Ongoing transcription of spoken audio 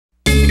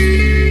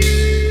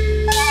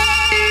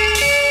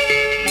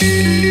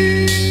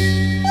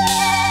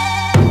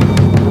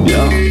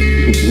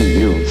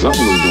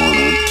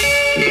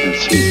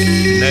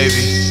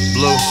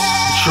blue,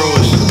 the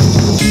truest.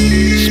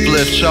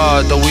 Spliff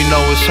charred, though we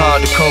know it's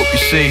hard to cope, you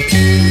see.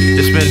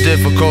 It's been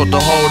difficult to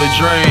hold a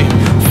dream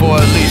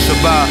for at least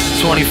about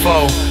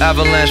 24.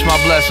 Avalanche, my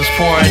blessings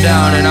pouring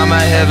down and I'm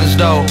at heaven's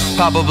door.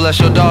 Papa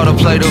bless your daughter,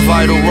 played a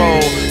vital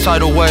role.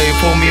 Tidal wave,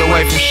 pull me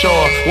away from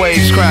shore.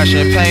 Waves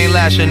crashing, pain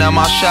lashing at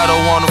my shadow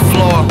on the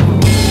floor.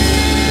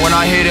 When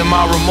I hid in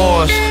my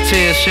remorse,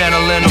 tears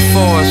channeling the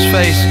forest.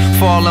 Face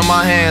fall in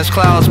my hands,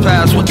 clouds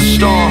pass with the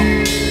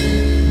storm.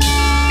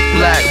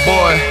 Black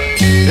boy,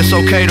 it's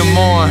okay to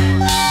mourn.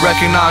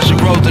 Recognize your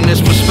growth in this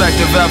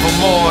perspective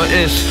evermore.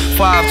 It's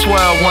 512,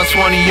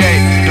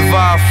 128,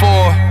 divide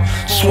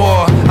 4.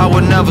 Swore I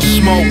would never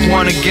smoke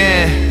one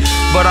again,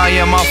 but I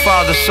am my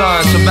father's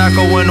son.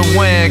 Tobacco in the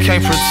wind,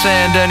 can't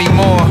pretend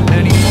anymore.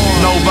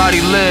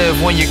 Nobody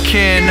live when your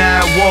kin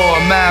at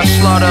war. Mass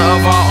slaughter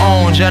of our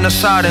own,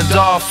 genocide in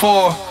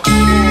Darfur.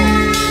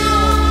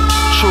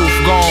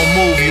 Truth gon'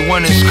 move you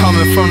when it's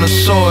coming from the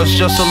source.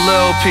 Just a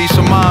little peace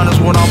of mind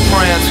is what I'm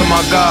praying to my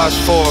gods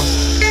for.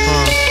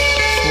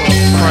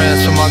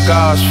 Praying to my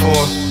gods for.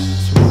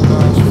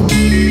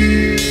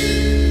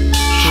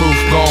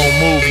 Truth gon'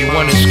 move you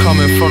when it's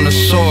coming from the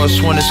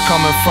source, when it's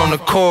coming from the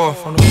core.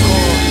 And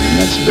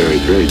that's very,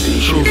 very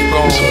deep. Truth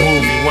gon'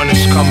 move you when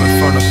it's coming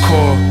from the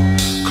core,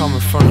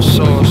 coming from the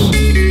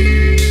source.